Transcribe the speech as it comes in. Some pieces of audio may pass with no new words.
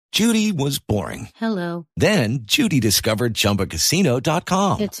Judy was boring. Hello. Then Judy discovered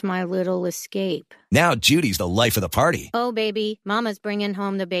ChumbaCasino.com. It's my little escape. Now Judy's the life of the party. Oh, baby, mama's bringing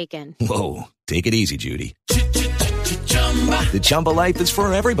home the bacon. Whoa, take it easy, Judy. The Chumba life is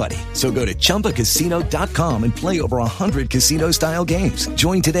for everybody. So go to ChumbaCasino.com and play over 100 casino-style games.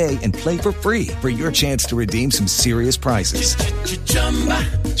 Join today and play for free for your chance to redeem some serious prizes.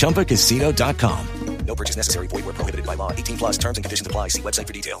 ChumbaCasino.com. No purchase necessary. Void where prohibited by law. 18 plus terms and conditions apply. See website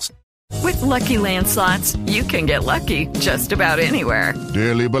for details. With Lucky Land Slots, you can get lucky just about anywhere.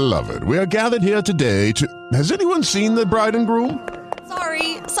 Dearly beloved, we are gathered here today to... Has anyone seen the bride and groom?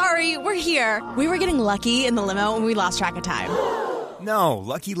 Sorry, we're here. We were getting lucky in the limo and we lost track of time. No,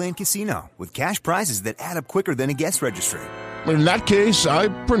 Lucky Land Casino, with cash prizes that add up quicker than a guest registry. In that case, I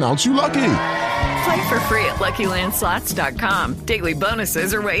pronounce you lucky. Play for free at LuckyLandSlots.com. Daily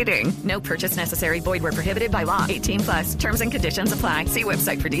bonuses are waiting. No purchase necessary. Void where prohibited by law. 18 plus. Terms and conditions apply. See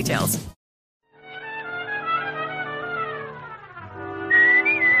website for details.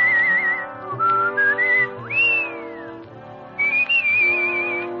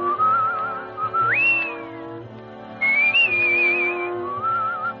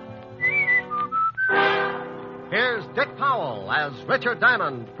 Here's Dick Powell as Richard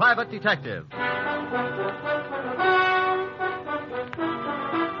Diamond, private detective.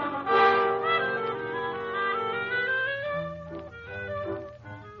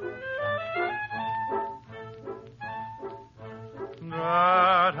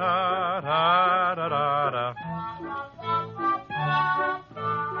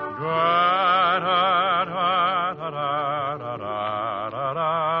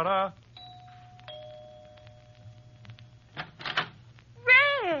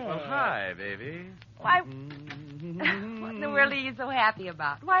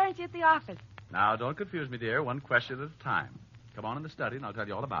 About? Why aren't you at the office? Now, don't confuse me, dear. One question at a time. Come on in the study, and I'll tell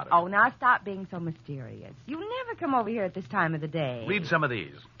you all about it. Oh, now stop being so mysterious. You never come over here at this time of the day. Read some of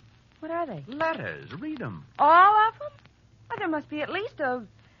these. What are they? Letters. Read them. All of them? Well, there must be at least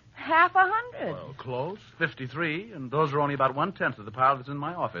half 100. Well, close. 53, and those are only about 1/10 of the pile that's in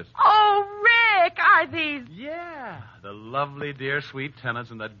my office. Oh, Rick, are these... Yeah, the lovely, dear, sweet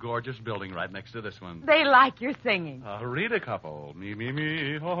tenants in that gorgeous building right next to this one. They like your singing. Read a couple. Me, me,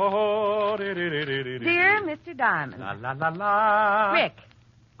 me, ho, ho, ho, dee, dee, dee, dee, dee. Dear Mr. Diamond. La, la, la, la. Rick.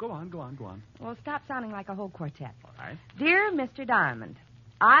 Go on. Well, stop sounding like a whole quartet. All right. Dear Mr. Diamond,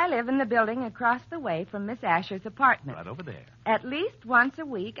 I live in the building across the way from Miss Asher's apartment. Right over there. At least once a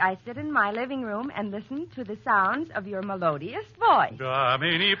week, I sit in my living room and listen to the sounds of your melodious voice.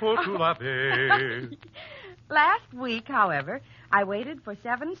 Last week, however, I waited for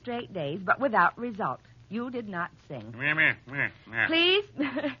 7 straight days, but without result. You did not sing. Please,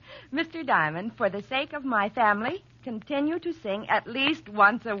 Mr. Diamond, for the sake of my family, continue to sing at least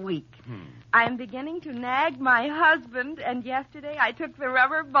once a week. I am beginning to nag my husband, and yesterday I took the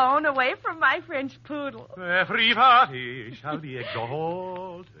rubber bone away from my French poodle. Everybody shall be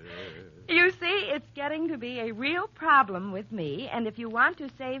exalted. You see, it's getting to be a real problem with me, and if you want to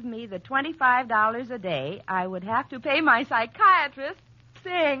save me the $25 a day, I would have to pay my psychiatrist.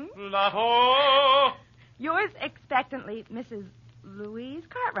 Sing. Yours expectantly, Mrs. Louise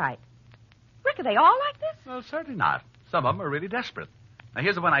Cartwright. Rick, are they all like this? Well, certainly not. Some of them are really desperate. Now,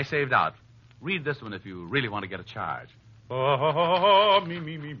 here's the one I saved out. Read this one if you really want to get a charge. Me.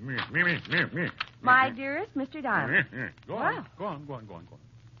 My dearest Mr. Diamond. Go on.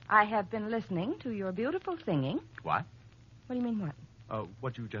 I have been listening to your beautiful singing. What? What do you mean, what?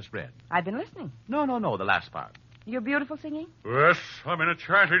 What you just read. I've been listening. No, the last part. Your beautiful singing? Yes, I'm in a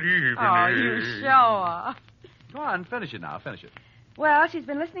enchanted evening. Oh, you show off. Go on, finish it now, finish it. Well, she's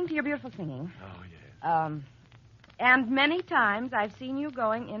been listening to your beautiful singing. Oh, yes. And many times I've seen you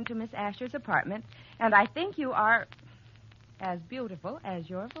going into Miss Asher's apartment, and I think you are as beautiful as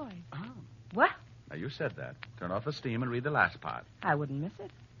your voice. Oh. What? Now, you said that. Turn off the steam and read the last part. I wouldn't miss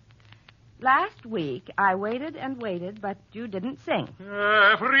it. Last week, I waited and waited, but you didn't sing.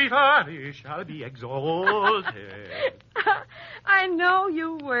 Everybody shall be exalted. I know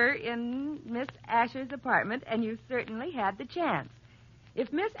you were in Miss Asher's apartment, and you certainly had the chance.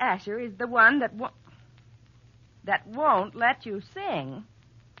 If Miss Asher is the one that won't let you sing,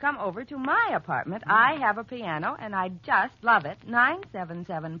 come over to my apartment. I have a piano, and I just love it.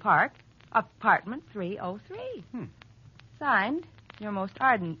 977 Park, apartment 303. Signed, your most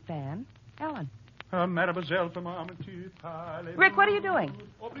ardent fan, Ellen. Mademoiselle from Rick, what are you doing?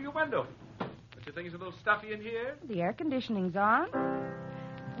 Open your window. Don't you think it's a little stuffy in here? The air conditioning's on.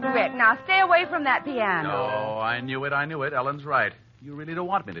 Rick, now stay away from that piano. No, I knew it. Ellen's right. You really don't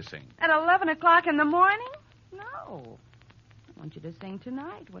want me to sing. At 11 o'clock in the morning? No. want you to sing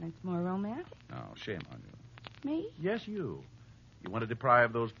tonight when it's more romantic. Oh, shame on you. Me? Yes, you. You want to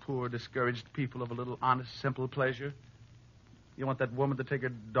deprive those poor, discouraged people of a little honest, simple pleasure? You want that woman to take her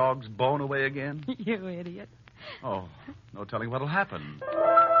dog's bone away again? You idiot. Oh, no telling what'll happen.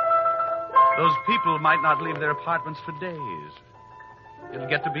 Those people might not leave their apartments for days. It'll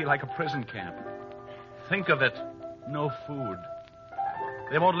get to be like a prison camp. Think of it. No food.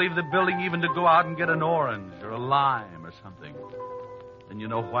 They won't leave the building even to go out and get an orange or a lime or something. And you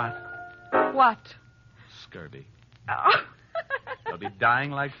know what? What? Scurvy. Oh. They'll be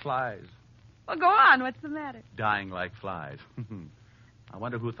dying like flies. Well, go on. What's the matter? Dying like flies. I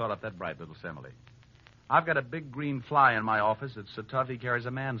wonder who thought up that bright little simile. I've got a big green fly in my office that's so tough he carries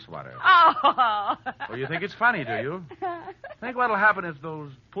a man-swatter. Oh! Well, you think it's funny, do you? Think what'll happen if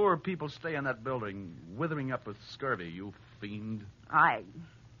those poor people stay in that building, withering up with scurvy, you fiend. I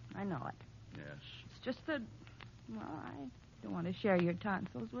know it. Yes. It's just that, well, I don't want to share your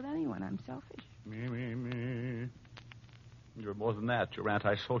tonsils with anyone. I'm selfish. Me. You're more than that. You're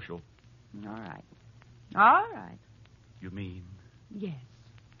antisocial. All right. All right. You mean? Yes.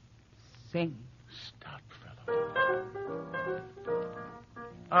 Sing. Stop, fellow.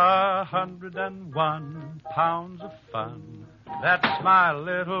 101 pounds of fun. That's my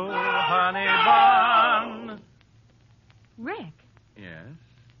little honey bun. Rick, Yes?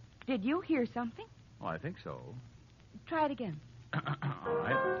 did you hear something? Oh, I think so. Try it again. All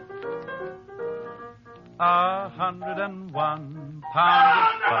right. 101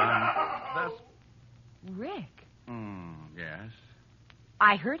 pounds of fun. That's... Rick, Yes?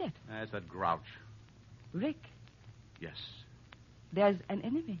 I heard it. That's that grouch. Rick, Yes. there's an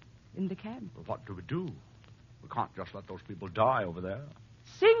enemy in the camp. But what do we do? We can't just let those people die over there.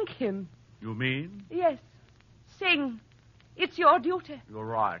 Sink him. You mean? Yes. Sing. It's your duty. You're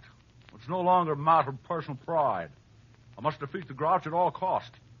right. It's no longer a matter of personal pride. I must defeat the grouch at all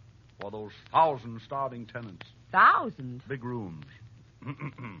cost. For those 1,000 starving tenants. 1,000? Big rooms.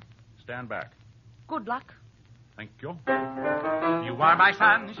 Stand back. Good luck. Thank you. You are my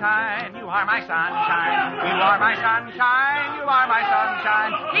sunshine. You are my sunshine. You are my sunshine. You are my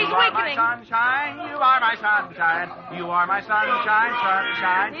sunshine. He's you are weakening. my sunshine. You are my sunshine. You are my sunshine.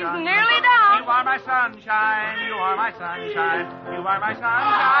 Sunshine. He's sunshine. nearly down. You are my sunshine. You are my sunshine. You are my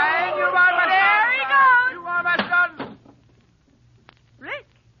sunshine. You are my There he sunshine. goes. You are my sun. Rick,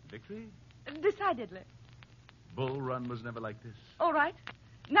 Victory? decidedly. Bull Run was never like this. All right.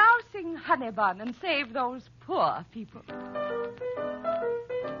 Now sing Honey Bun and save those poor people.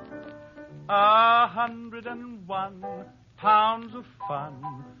 101 pounds of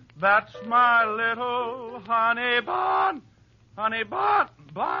fun. That's my little honey bun. Honey bun.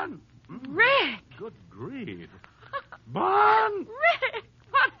 Bun. Rick! Good grief. Bun. Rick!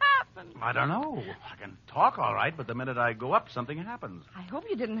 What happened? I don't know. I can talk all right, but the minute I go up, something happens. I hope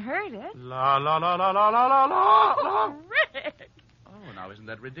you didn't hurt it. La, la, la, la, la, la, la, la. Oh, Rick! Oh, now isn't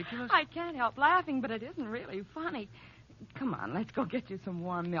that ridiculous? I can't help laughing, but it isn't really funny. Come on, let's go get you some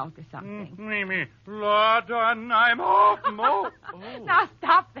warm milk or something. Me. Lord, I'm off. Oh. Now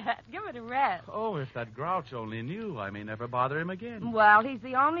stop that. Give it a rest. Oh, if that grouch only knew, I may never bother him again. Well, he's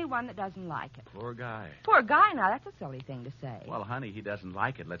the only one that doesn't like it. Poor guy. Poor guy, now. That's a silly thing to say. Well, honey, he doesn't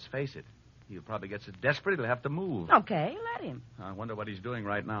like it. Let's face it. He'll probably get so desperate he'll have to move. Okay, let him. I wonder what he's doing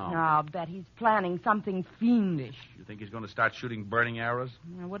right now. I'll bet he's planning something fiendish. You think he's going to start shooting burning arrows?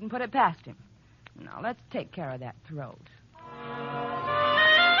 I wouldn't put it past him. Now, let's take care of that throat.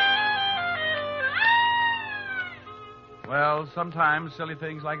 Well, sometimes silly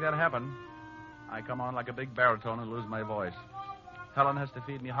things like that happen. I come on like a big baritone and lose my voice. Helen has to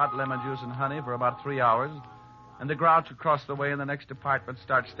feed me hot lemon juice and honey for about 3 hours, and the grouch across the way in the next apartment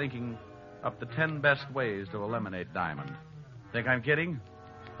starts thinking up the 10 best ways to eliminate Diamond. Think I'm kidding?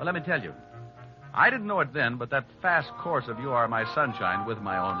 Well, let me tell you. I didn't know it then, but that fast course of You Are My Sunshine with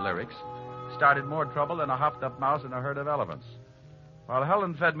my own lyrics started more trouble than a hopped-up mouse in a herd of elephants. While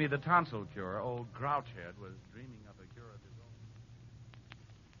Helen fed me the tonsil cure, old Grouchhead was dreaming up a cure of his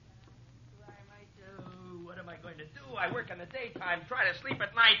own. What am I going to do? I work in the daytime, try to sleep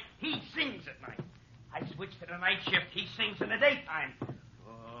at night. He sings at night. I switch to the night shift. He sings in the daytime.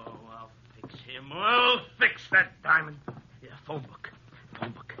 Oh, I'll fix him. I'll fix that Diamond. Yeah, phone book.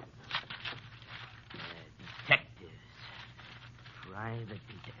 Detectives. Private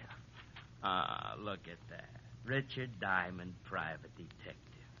detail. Ah, look at that. Richard Diamond, private detective.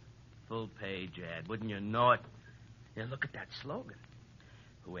 Full-page ad. Wouldn't you know it? Yeah, look at that slogan.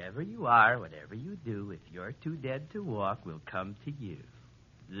 Whoever you are, whatever you do, if you're too dead to walk, we'll come to you.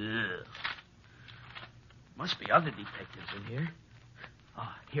 Ugh. Must be other detectives in here.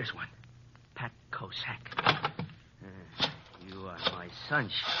 Oh, here's one. Pat Kosak. You are my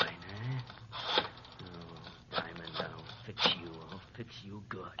sunshine, huh? Oh, Diamond, I'll fix you. I'll fix you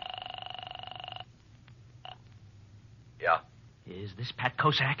good. Yeah. Is this Pat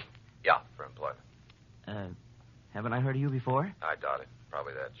Kosak? Yeah, for employment. Haven't I heard of you before? I doubt it.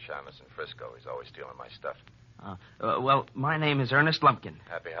 Probably that Shamus in Frisco. He's always stealing my stuff. Well, my name is Ernest Lumpkin.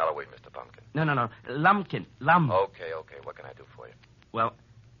 Happy Halloween, Mr. Pumpkin. No. Lumpkin. Okay. What can I do for you? Well,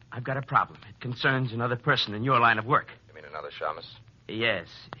 I've got a problem. It concerns another person in your line of work. You mean another Shamus? Yes,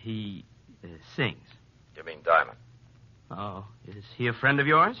 he sings. You mean Diamond? Oh, is he a friend of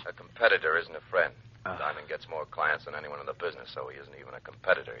yours? A competitor isn't a friend. Diamond gets more clients than anyone in the business, so he isn't even a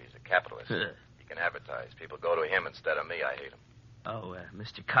competitor. He's a capitalist. He can advertise. People go to him instead of me. I hate him. Oh,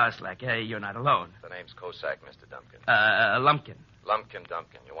 Mr. Koslak, you're not alone. The name's Kosak, Mr. Dumpkin. Lumpkin. Lumpkin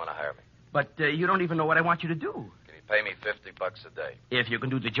Dumpkin. You want to hire me? But you don't even know what I want you to do. Can you pay me $50 a day? If you can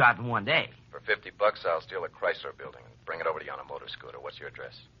do the job in one day. For $50, I'll steal a Chrysler building and bring it over to you on a motor scooter. What's your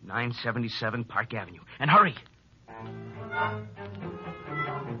address? 977 Park Avenue. And hurry.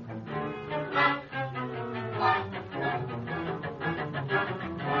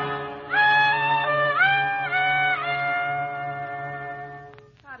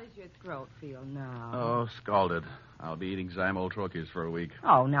 How does your throat feel now? Oh, scalded. I'll be eating Zymol-Troches for a week.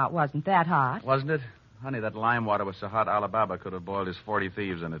 Oh, now, it wasn't that hot. Wasn't it? Honey, that lime water was so hot Alibaba could have boiled his 40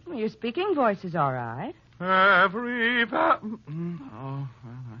 thieves in it. Well, your speaking voice is all right. Oh, well,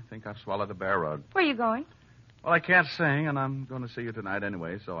 I think I've swallowed a bear rug. Where are you going? Well, I can't sing, and I'm going to see you tonight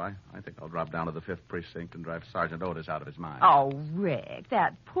anyway, so I think I'll drop down to the 5th Precinct and drive Sergeant Otis out of his mind. Oh, Rick,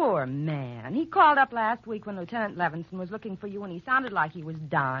 that poor man. He called up last week when Lieutenant Levinson was looking for you, and he sounded like he was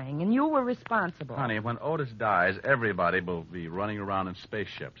dying, and you were responsible. Honey, when Otis dies, everybody will be running around in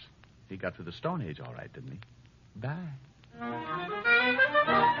spaceships. He got through the Stone Age all right, didn't he? Bye.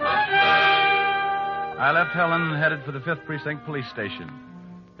 I left Helen and headed for the 5th Precinct Police Station.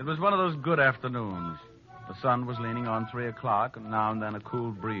 It was one of those good afternoons. The sun was leaning on 3 o'clock, and now and then a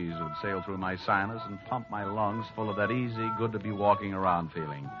cool breeze would sail through my sinus and pump my lungs full of that easy, good-to-be-walking-around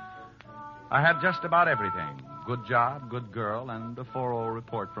feeling. I had just about everything. Good job, good girl, and a 4-0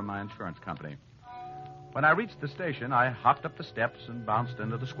 report from my insurance company. When I reached the station, I hopped up the steps and bounced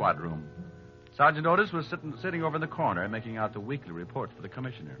into the squad room. Sergeant Otis was sitting over in the corner, making out the weekly report for the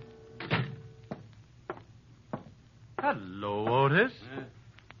commissioner. Hello, Otis.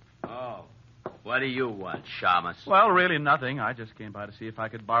 Oh. What do you want, Shamus? Well, really nothing. I just came by to see if I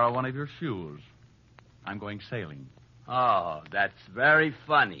could borrow one of your shoes. I'm going sailing. Oh, that's very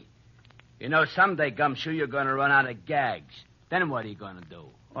funny. You know, someday, Gumshoe, you're going to run out of gags. Then what are you going to do?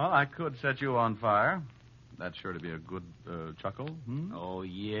 Well, I could set you on fire. That's sure to be a good chuckle. Oh,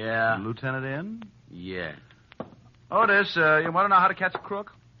 yeah? Lieutenant in? Yeah. Otis, you want to know how to catch a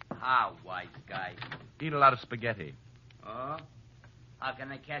crook? How, wise guy? Eat a lot of spaghetti. Oh? How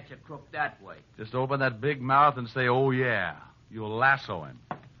can I catch a crook that way? Just open that big mouth and say, oh, yeah. You'll lasso him.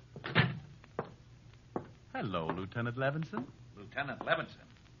 Hello, Lieutenant Levinson. Lieutenant Levinson?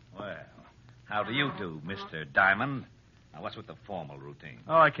 Well, how do you do, Mr. Diamond? Now, what's with the formal routine?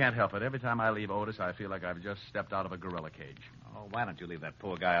 Oh, I can't help it. Every time I leave Otis, I feel like I've just stepped out of a gorilla cage. Oh, why don't you leave that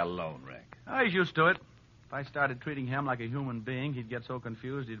poor guy alone, Rick? Oh, he's used to it. If I started treating him like a human being, he'd get so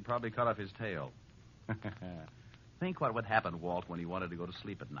confused he'd probably cut off his tail. Think what would happen, Walt, when he wanted to go to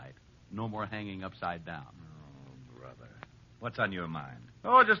sleep at night. No more hanging upside down. Oh, brother. What's on your mind?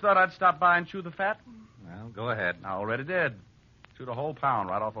 Oh, just thought I'd stop by and chew the fat. Well, go ahead. I already did. Chewed a whole pound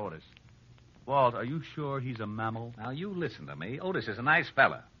right off Otis. Walt, are you sure he's a mammal? Now, you listen to me. Otis is a nice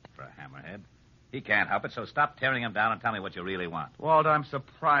fella for a hammerhead. He can't help it, so stop tearing him down and tell me what you really want. Walt, I'm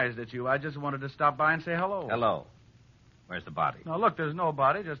surprised at you. I just wanted to stop by and say hello. Hello. Where's the body? Now, look, there's no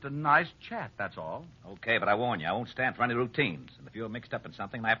body, just a nice chat, that's all. Okay, but I warn you, I won't stand for any routines. And if you're mixed up in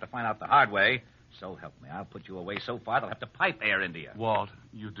something and I have to find out the hard way, so help me, I'll put you away so far they'll have to pipe air into you. Walt,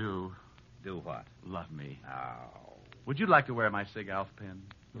 you do. Do what? Love me. Oh. Would you like to wear my Sig Alf pin?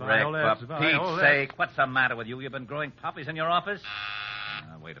 Rick, for Pete's sake, what's the matter with you? You've been growing poppies in your office?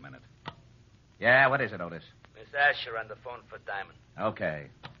 Wait a minute. Yeah, what is it, Otis? Miss Asher on the phone for Diamond. Okay.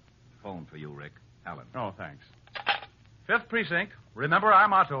 Phone for you, Rick. Helen. Oh, thanks. 5th Precinct. Remember our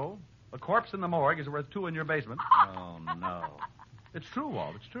motto. A corpse in the morgue is worth 2 in your basement. Oh, no. It's true,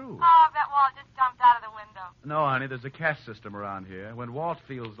 Walt. It's true. Oh, that Walt just jumped out of the window. No, honey, there's a caste system around here. When Walt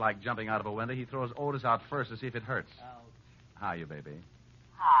feels like jumping out of a window, he throws Otis out first to see if it hurts. How you, baby?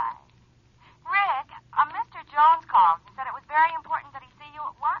 Hi. Rick, Mr. Jones called and said it was very important that he see you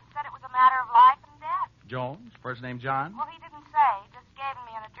at once. Said it was a matter of life and death. Jones? First name John? Well, he didn't say. He just gave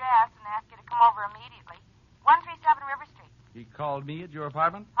me an address and asked you to come over immediately. 137 River Street. He called me at your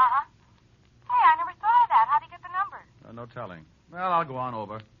apartment? Uh-huh. Hey, I never thought of that. How'd he get the number? No telling. Well, I'll go on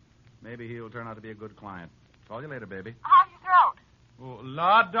over. Maybe he'll turn out to be a good client. Call you later, baby. How's your throat? Oh,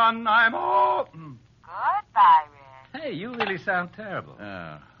 la done, I'm all... Goodbye, Rick. Hey, you really sound terrible.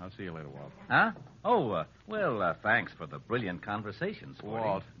 I'll see you later, Walt. Huh? Oh, thanks for the brilliant conversation, Sporty.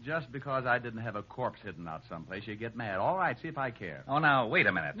 Walt, just because I didn't have a corpse hidden out someplace, you get mad. All right, see if I care. Oh, now, wait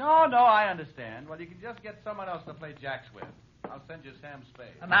a minute. No, I understand. Well, you can just get someone else to play jacks with. I'll send you Sam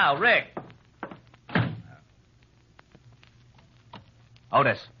Spade. Now, Rick.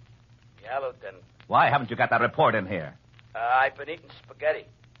 Otis, Yeah, Lieutenant. why haven't you got that report in here? I've been eating spaghetti.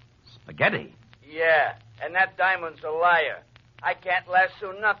 Spaghetti? Yeah, and that Diamond's a liar. I can't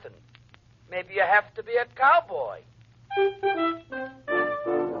lasso nothing. Maybe you have to be a cowboy.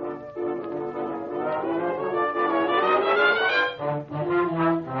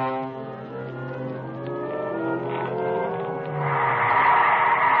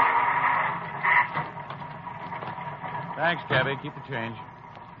 Thanks, Cabby. Keep the change.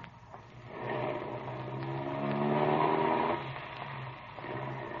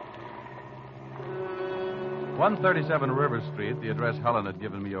 "137 River Street," the address Helen had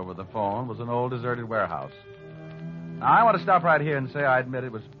given me over the phone, was an old deserted warehouse. Now, I want to stop right here and say I admit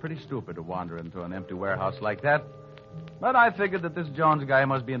it was pretty stupid to wander into an empty warehouse like that. But I figured that this Jones guy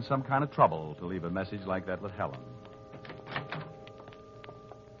must be in some kind of trouble to leave a message like that with Helen.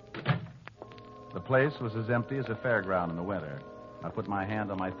 The place was as empty as a fairground in the winter. I put my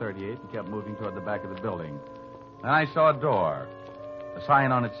hand on my .38 and kept moving toward the back of the building. Then I saw a door. A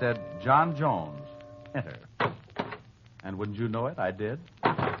sign on it said, "John Jones. Enter." And wouldn't you know it, I did.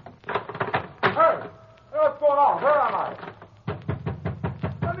 Hey, what's going on? Where am I?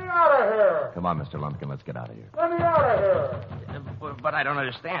 Let me out of here. Come on, Mr. Lumpkin, let's get out of here. Let me out of here. But I don't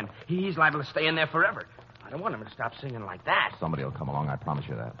understand. He's liable to stay in there forever. I don't want him to stop singing like that. Somebody will come along, I promise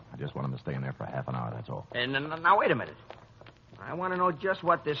you that. I just want him to stay in there for half an hour, that's all. And now, wait a minute. I want to know just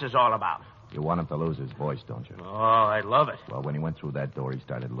what this is all about. You want him to lose his voice, don't you? Oh, I love it. Well, when he went through that door, he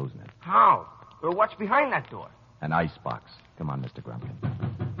started losing it. How? Well, what's behind that door? An ice box. Come on, Mr. Grumpkin.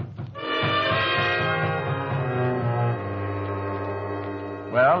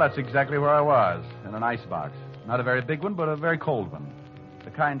 Well, that's exactly where I was, in an ice box. Not a very big one, but a very cold one. The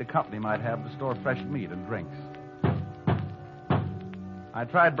kind a company might have to store fresh meat and drinks. I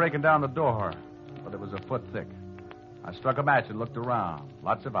tried breaking down the door, but it was a foot thick. I struck a match and looked around.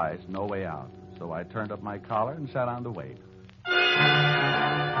 Lots of ice, no way out. So I turned up my collar and sat down to wait.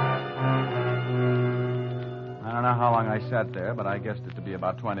 I don't know how long I sat there, but I guessed it to be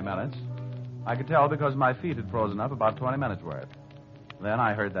about 20 minutes. I could tell because my feet had frozen up about 20 minutes worth. Then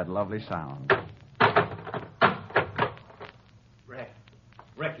I heard that lovely sound.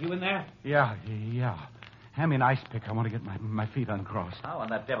 Rick, you in there? Yeah. Hand me an ice pick. I want to get my feet uncrossed. How in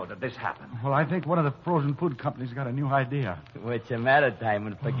the devil did this happen? Well, I think one of the frozen food companies got a new idea. What's the matter,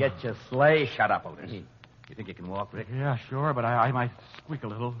 Diamond? Forget your sleigh. Shut up, Otis. You think you can walk, Rick? Yeah, sure, but I might squeak a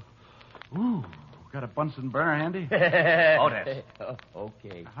little. Ooh, got a Bunsen burner handy? Otis.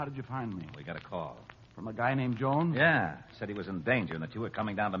 Okay. How did you find me? We got a call. From a guy named Jones? Yeah. Said he was in danger and that you were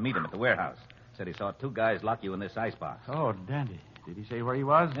coming down to meet him at the warehouse. Said he saw two guys lock you in this icebox. Oh, dandy. Did he say where he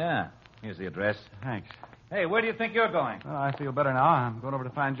was? Yeah. Here's the address. Thanks. Hey, where do you think you're going? Well, I feel better now. I'm going over to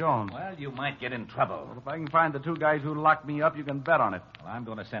find Jones. Well, you might get in trouble. Well, if I can find the two guys who locked me up, you can bet on it. Well, I'm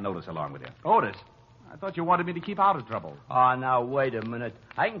going to send Otis along with you. Otis? I thought you wanted me to keep out of trouble. Oh, now, wait a minute.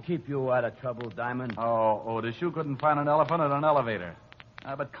 I can keep you out of trouble, Diamond. Oh, Otis, you couldn't find an elephant in an elevator.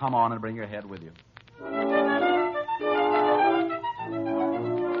 But come on and bring your head with you.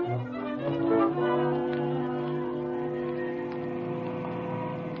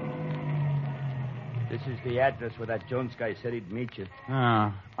 This is the address where that Jones guy said he'd meet you.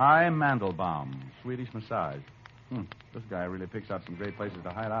 I'm Mandelbaum, Swedish massage. This guy really picks out some great places to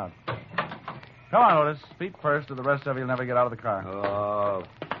hide out. Come on, Otis. Feet first, or the rest of you'll never get out of the car. Oh.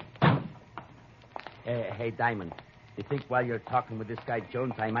 Hey, Diamond. You think while you're talking with this guy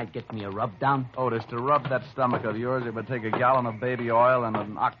Jones, I might get me a rub down? Otis, to rub that stomach of yours, it would take a gallon of baby oil and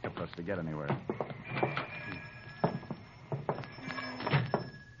an octopus to get anywhere.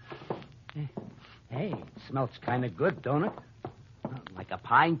 Hey, it smells kind of good, don't it? Like a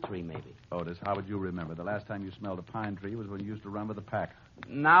pine tree, maybe. Otis, how would you remember? The last time you smelled a pine tree was when you used to run with a pack.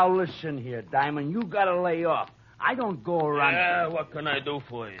 Now listen here, Diamond. You gotta lay off. I don't go around... Yeah, what can I do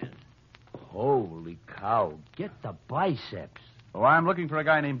for you? Holy cow. Get the biceps. Oh, I'm looking for a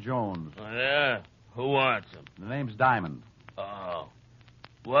guy named Jones. Oh, yeah? Who wants him? The name's Diamond. Oh.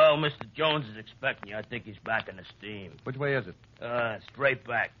 Well, Mr. Jones is expecting you. I think he's back in the steam. Which way is it? Straight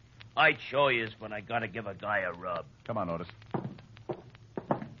back. I'd show you when I gotta give a guy a rub. Come on, Otis.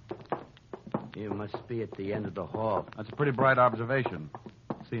 You must be at the end of the hall. That's a pretty bright observation,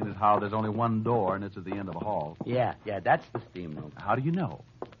 seeing as how there's only one door and it's at the end of a hall. Yeah, that's the steam room. How do you know?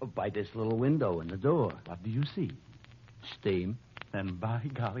 By this little window in the door. What do you see? Steam. Then, by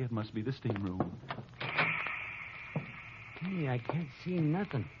golly, it must be the steam room. Hey, I can't see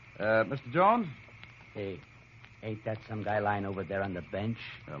nothing. Mr. Jones? Hey, ain't that some guy lying over there on the bench?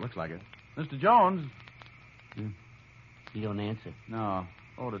 Looks like it. Mr. Jones? He don't answer. No.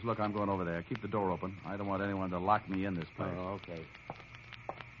 Otis, look, I'm going over there. Keep the door open. I don't want anyone to lock me in this place. Oh, okay.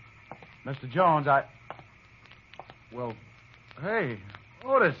 Mr. Jones, Well, hey,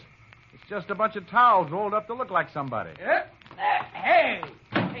 Otis, it's just a bunch of towels rolled up to look like somebody. Hey!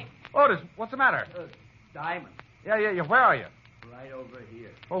 Otis, what's the matter? Diamond. Yeah, where are you? Right over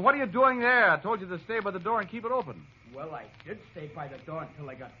here. Well, what are you doing there? I told you to stay by the door and keep it open. Well, I did stay by the door until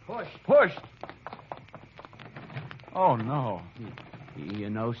I got pushed. Pushed? Oh, no. You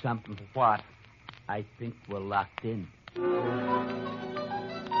know something? What? I think we're locked in.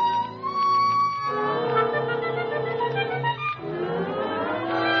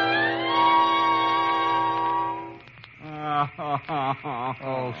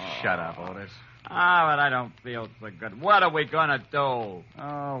 Oh, shut up, Otis. But I don't feel so good. What are we going to do? Oh,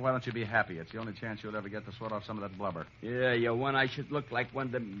 why don't you be happy? It's the only chance you'll ever get to sweat off some of that blubber. Yeah, you want I should look like one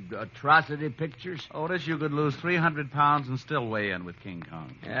of them atrocity pictures? Otis, you could lose 300 pounds and still weigh in with King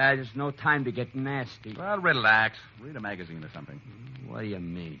Kong. Yeah, there's no time to get nasty. Well, relax. Read a magazine or something. What do you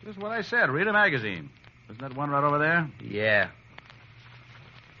mean? Just what I said. Read a magazine. Isn't that one right over there? Yeah.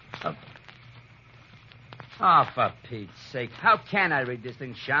 Oh, for Pete's sake. How can I read this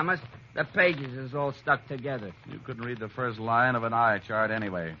thing, Shamus? The pages is all stuck together. You couldn't read the first line of an eye chart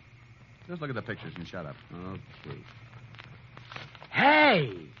anyway. Just look at the pictures and shut up. Okay.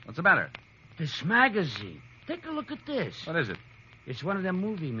 Hey! What's the matter? This magazine. Take a look at this. What is it? It's one of them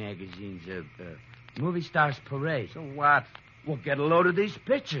movie magazines, Movie Stars Parade. So what? Well, get a load of these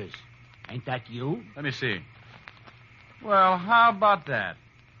pictures. Ain't that you? Let me see. Well, how about that?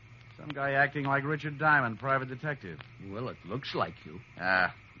 Some guy acting like Richard Diamond, private detective. Well, it looks like you.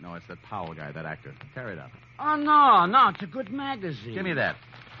 No, it's that Powell guy, that actor. Tear it up. Oh, no, it's a good magazine. Give me that.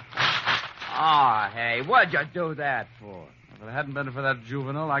 Oh, hey, what'd you do that for? If it hadn't been for that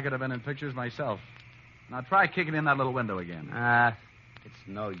juvenile, I could have been in pictures myself. Now try kicking in that little window again. It's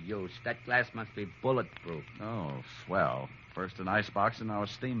no use. That glass must be bulletproof. Oh, swell. First an icebox and now a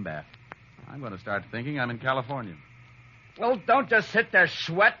steam bath. I'm going to start thinking I'm in California. Well, don't just sit there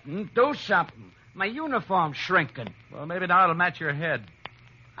sweating. Do something. My uniform's shrinking. Well, maybe now it'll match your head.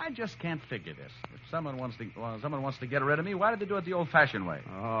 I just can't figure this. If someone wants to get rid of me, why did they do it the old-fashioned way?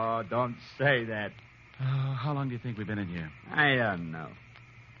 Oh, don't say that. How long do you think we've been in here? I don't know.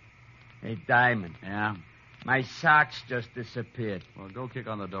 Hey, Diamond. Yeah? My socks just disappeared. Well, go kick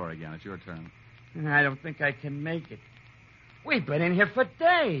on the door again. It's your turn. I don't think I can make it. We've been in here for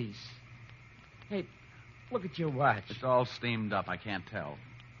days. Hey, look at your watch. It's all steamed up. I can't tell.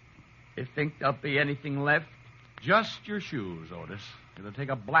 You think there'll be anything left? Just your shoes, Otis. It'll take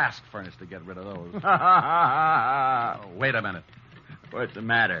a blast furnace to get rid of those. Wait a minute. What's the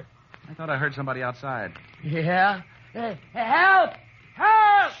matter? I thought I heard somebody outside. Yeah? Hey, help!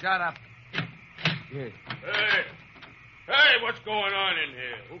 Help! Shut up. Here. Hey, what's going on in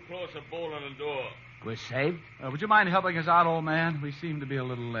here? Who closed the bolt on the door? We're saved? Would you mind helping us out, old man? We seem to be a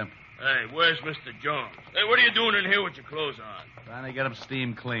little limp. Hey, where's Mr. Jones? Hey, what are you doing in here with your clothes on? Trying to get them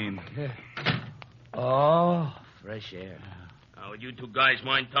steam cleaned. Oh, fresh air. Now, would you two guys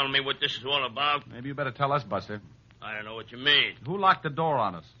mind telling me what this is all about? Maybe you better tell us, Buster. I don't know what you mean. Who locked the door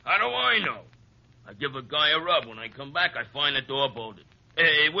on us? How do I know? I give a guy a rub. When I come back, I find the door bolted.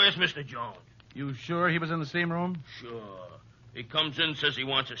 Hey, where's Mr. Jones? You sure he was in the steam room? Sure. He comes in and says he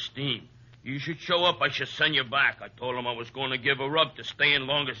wants a steam. You should show up. I should send you back. I told him I was going to give a rub to stay in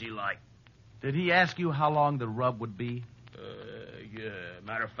long as he liked. Did he ask you how long the rub would be? Yeah.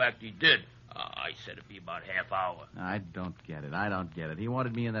 Matter of fact, he did. I said it'd be about half hour. I don't get it. He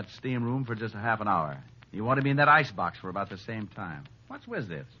wanted me in that steam room for just a half an hour. He wanted me in that icebox for about the same time. What's with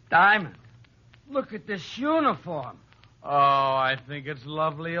this? Diamond, look at this uniform. Oh, I think it's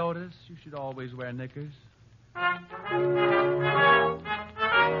lovely, Otis. You should always wear knickers.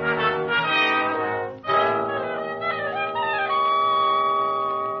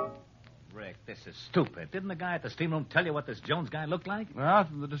 Rick, this is stupid. Didn't the guy at the steam room tell you what this Jones guy looked like? Well,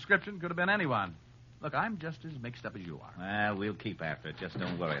 from the description, could have been anyone. Look, I'm just as mixed up as you are. Well, we'll keep after it. Just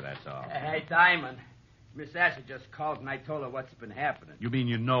don't worry, that's all. Hey, Diamond, Miss Asher just called and I told her what's been happening. You mean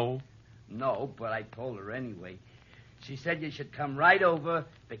you know? No, but I told her anyway. She said you should come right over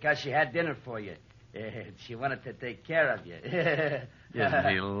because she had dinner for you. She wanted to take care of you. Isn't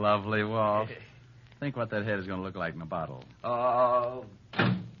he lovely, Walt? Think what that head is going to look like in a bottle. Oh.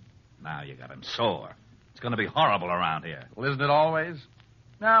 Now you got him sore. It's going to be horrible around here. Well, isn't it always?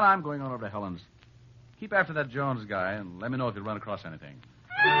 Now, I'm going on over to Helen's. Keep after that Jones guy and let me know if you run across anything.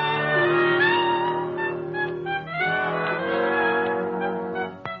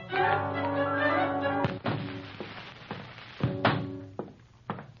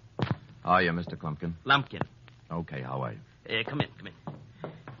 How are you, Mr. Klumpkin? Lumpkin. Okay, how are you? Come in.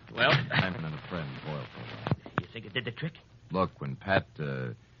 Well? Hampton and a friend, Boyle for a while. You think it did the trick? Look, when Pat,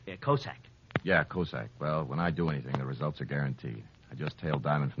 Cossack. Yeah, Cossack. Well, when I do anything, the results are guaranteed. I just tailed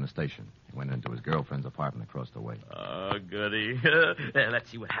Diamond from the station. He went into his girlfriend's apartment across the way. Oh, goody. Let's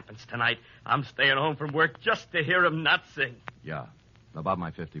see what happens tonight. I'm staying home from work just to hear him not sing. Yeah. About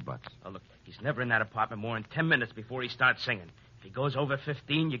my $50. Oh, look, he's never in that apartment more than 10 minutes before he starts singing. If he goes over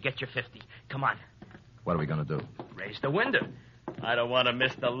 15, you get your 50. Come on. What are we going to do? Raise the window. I don't want to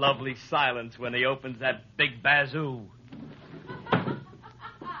miss the lovely silence when he opens that big bazoo.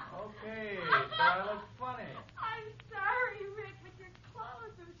 Okay, so I look funny. I'm sorry, Rick, but your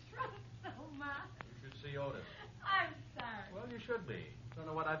clothes have shrunk so much. You should see Otis. I'm sorry. Well, you should be. Don't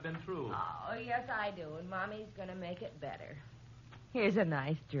know what I've been through. Oh, yes, I do, and Mommy's going to make it better. Here's a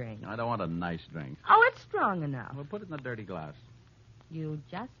nice drink. I don't want a nice drink. Oh, it's strong enough. Well, put it in a dirty glass. You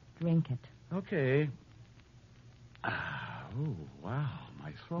just drink it. Okay. Oh, wow,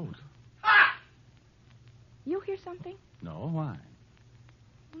 my throat. You hear something? No, why?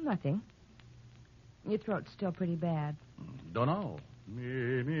 Nothing. Your throat's still pretty bad. Don't know.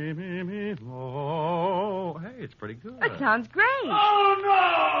 Me, oh. Hey, it's pretty good. It sounds great. Oh,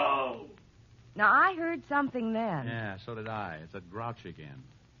 no! Now, I heard something then. Yeah, so did I. It's that grouch again.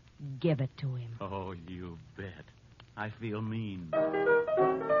 Give it to him. Oh, you bet. I feel mean.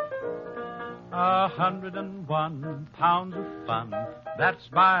 101 pounds of fun.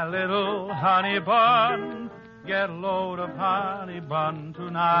 That's my little honey bun. Get a load of honey bun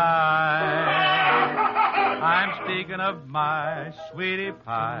tonight. I'm speaking of my sweetie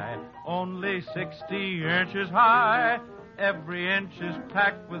pie, only 60 inches high. Every inch is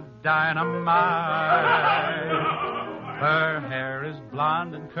packed with dynamite. Her hair is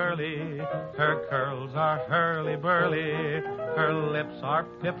blonde and curly. Her curls are hurly-burly. Her lips are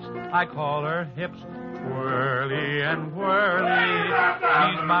pips. I call her hips twirly and whirly.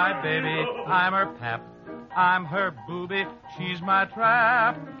 She's my baby. I'm her pap. I'm her booby. She's my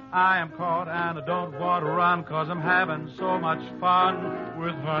trap. I am caught and I don't want to run 'cause I'm having so much fun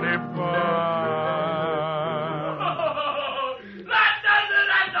with honey bun.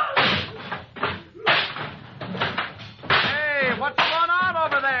 What's going on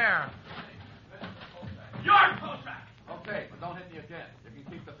over there? You're Cossack. Okay, but don't hit me again. You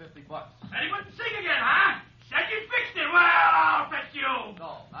can keep the $50. Said he wouldn't sing again, huh? Said you fixed it. Well, I'll fix you.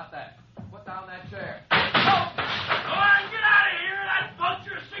 No, not that. Put down that chair. Go on, get out of here. That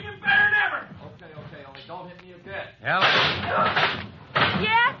vulture is singing better than ever. Okay, only don't hit me again. Helen.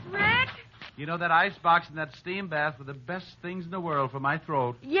 Yes, Rick? You know, that ice box and that steam bath were the best things in the world for my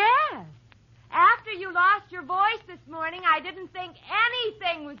throat. Yes. After you lost your voice this morning, I didn't think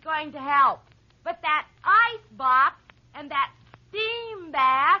anything was going to help. But that ice box and that steam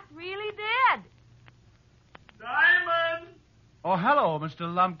bath really did. Diamond! Oh, hello,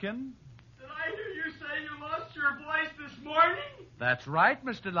 Mr. Lumpkin. Did I hear you say you lost your voice this morning? That's right,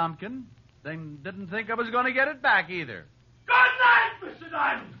 Mr. Lumpkin. Then didn't think I was going to get it back either. Good night, Mr.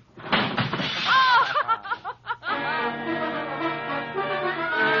 Diamond!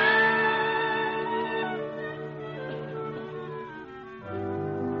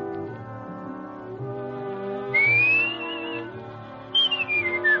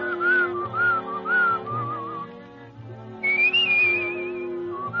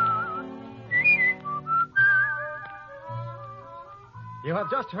 You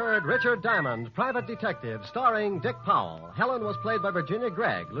have just heard Richard Diamond, Private Detective, starring Dick Powell. Helen was played by Virginia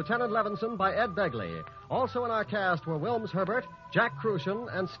Gregg, Lieutenant Levinson by Ed Begley. Also in our cast were Wilms Herbert, Jack Crucian,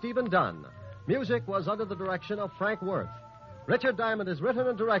 and Stephen Dunn. Music was under the direction of Frank Worth. Richard Diamond is written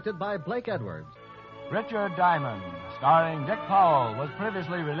and directed by Blake Edwards. Richard Diamond, starring Dick Powell, was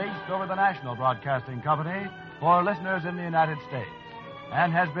previously released over the National Broadcasting Company for listeners in the United States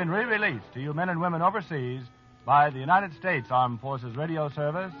and has been re-released to you men and women overseas by the United States Armed Forces Radio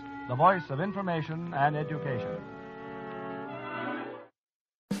Service, the voice of information and education.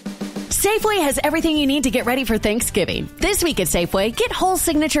 Safeway has everything you need to get ready for Thanksgiving. This week at Safeway, get whole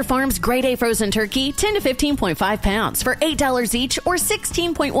Signature Farms Grade A frozen turkey 10 to 15.5 pounds for $8 each or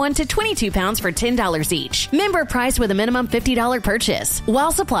 16.1 to 22 pounds for $10 each. Member price with a minimum $50 purchase.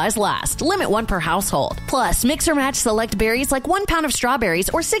 While supplies last, limit one per household. Plus, mix or match select berries like 1 pound of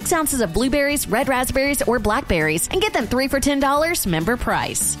strawberries or 6 ounces of blueberries, red raspberries, or blackberries and get them 3 for $10 member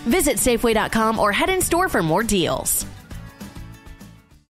price. Visit Safeway.com or head in store for more deals.